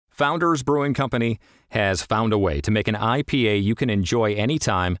Founders Brewing Company has found a way to make an IPA you can enjoy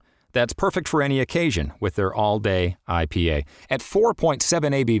anytime that's perfect for any occasion with their all-day IPA. At 4.7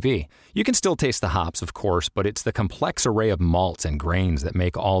 ABV, you can still taste the hops, of course, but it's the complex array of malts and grains that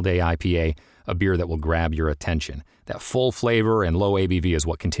make all-day IPA a beer that will grab your attention. That full flavor and low ABV is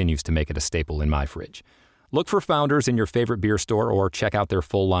what continues to make it a staple in my fridge. Look for Founders in your favorite beer store or check out their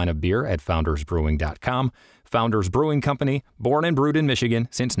full line of beer at foundersbrewing.com. Founders Brewing Company, born and brewed in Michigan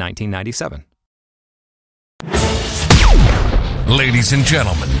since 1997. Ladies and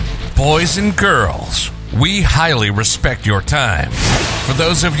gentlemen, boys and girls, we highly respect your time. For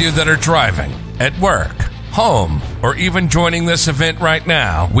those of you that are driving, at work, home, or even joining this event right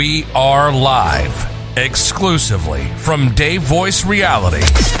now, we are live, exclusively from Dave Voice Reality.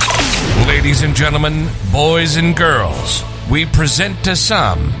 Ladies and gentlemen, boys and girls, we present to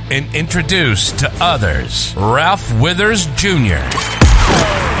some and introduce to others, Ralph Withers Jr.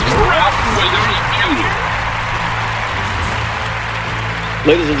 Ralph Withers Jr.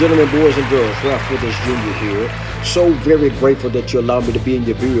 Ladies and gentlemen, boys and girls, Ralph Withers Jr. here. So very grateful that you allowed me to be in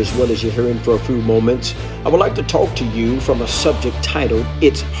your view as well as you're hearing for a few moments. I would like to talk to you from a subject titled,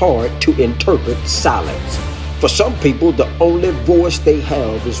 It's Hard to Interpret Silence. For some people, the only voice they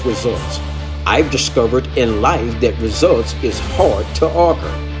have is results. I've discovered in life that results is hard to argue,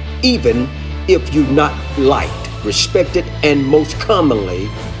 even if you're not liked, respected, and most commonly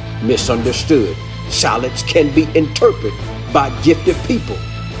misunderstood. Silence can be interpreted by gifted people,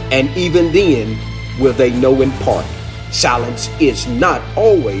 and even then, will they know in part? Silence is not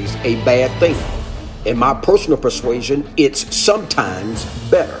always a bad thing. In my personal persuasion, it's sometimes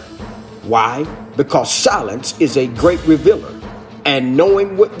better. Why? Because silence is a great revealer, and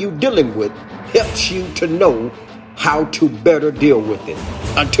knowing what you're dealing with helps you to know how to better deal with it.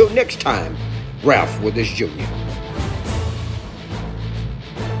 Until next time, Ralph Withers Jr.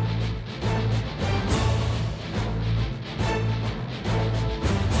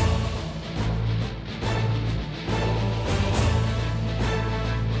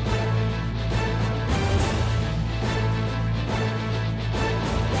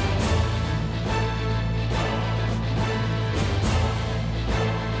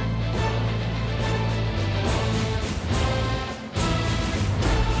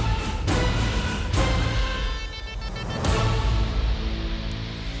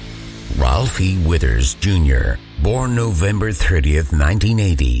 Ralphie Withers Jr., born November 30th,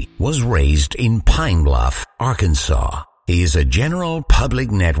 1980, was raised in Pine Bluff, Arkansas. He is a general public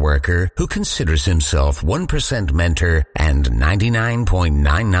networker who considers himself 1% mentor and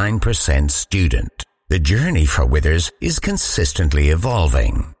 99.99% student. The journey for Withers is consistently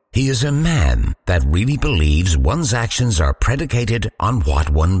evolving. He is a man that really believes one's actions are predicated on what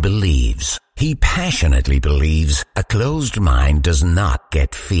one believes. He passionately believes a closed mind does not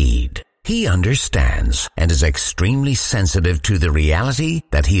get feed. He understands and is extremely sensitive to the reality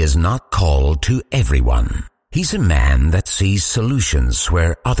that he is not called to everyone. He's a man that sees solutions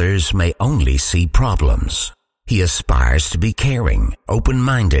where others may only see problems. He aspires to be caring,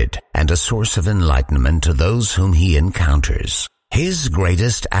 open-minded, and a source of enlightenment to those whom he encounters. His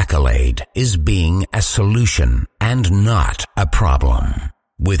greatest accolade is being a solution and not a problem.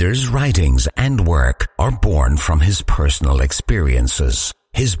 Withers' writings and work are born from his personal experiences,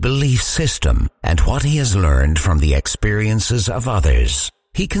 his belief system, and what he has learned from the experiences of others.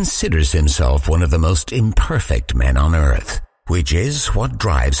 He considers himself one of the most imperfect men on earth, which is what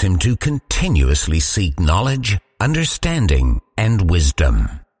drives him to continuously seek knowledge, understanding, and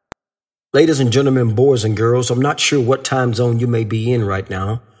wisdom. Ladies and gentlemen, boys and girls, I'm not sure what time zone you may be in right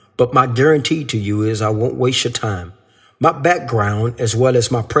now, but my guarantee to you is I won't waste your time. My background, as well as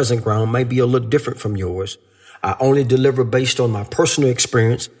my present ground, may be a little different from yours. I only deliver based on my personal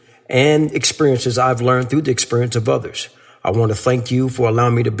experience and experiences I've learned through the experience of others. I want to thank you for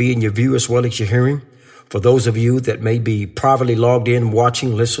allowing me to be in your view as well as your hearing. For those of you that may be privately logged in,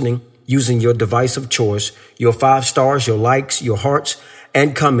 watching, listening, using your device of choice, your 5 stars, your likes, your hearts,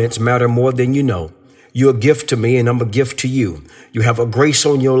 and comments matter more than you know. You're a gift to me and I'm a gift to you. You have a grace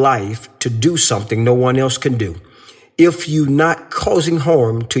on your life to do something no one else can do. If you're not causing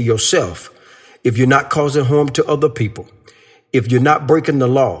harm to yourself, if you're not causing harm to other people, if you're not breaking the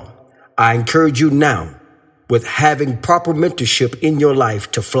law, I encourage you now with having proper mentorship in your life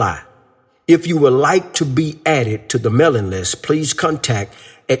to fly. If you would like to be added to the mailing list, please contact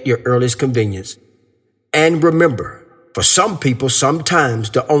at your earliest convenience. And remember, for some people, sometimes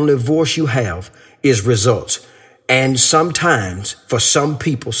the only voice you have is results. And sometimes, for some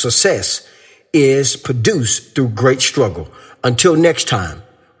people, success is produced through great struggle. Until next time,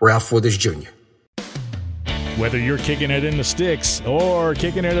 Ralph Withers Jr. Whether you're kicking it in the sticks or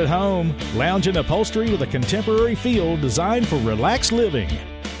kicking it at home, lounge in upholstery with a contemporary feel designed for relaxed living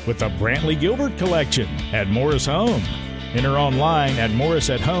with the Brantley Gilbert Collection at Morris Home. Enter online at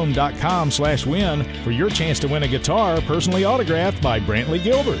morrisathome.com/win for your chance to win a guitar personally autographed by Brantley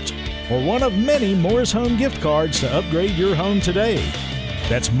Gilbert or one of many Morris Home gift cards to upgrade your home today.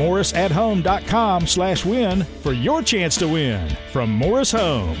 That's morrisathome.com/win for your chance to win from Morris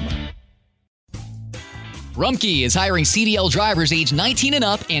Home. Rumpke is hiring CDL drivers age 19 and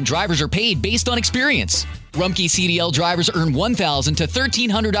up, and drivers are paid based on experience. Rumpke CDL drivers earn $1,000 to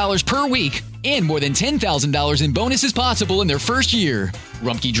 $1,300 per week, and more than $10,000 in bonuses possible in their first year.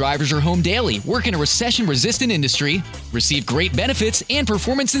 Rumpke drivers are home daily, work in a recession-resistant industry, receive great benefits and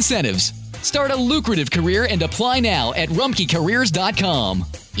performance incentives. Start a lucrative career and apply now at rumpkecareers.com.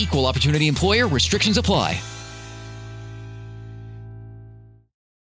 Equal opportunity employer. Restrictions apply.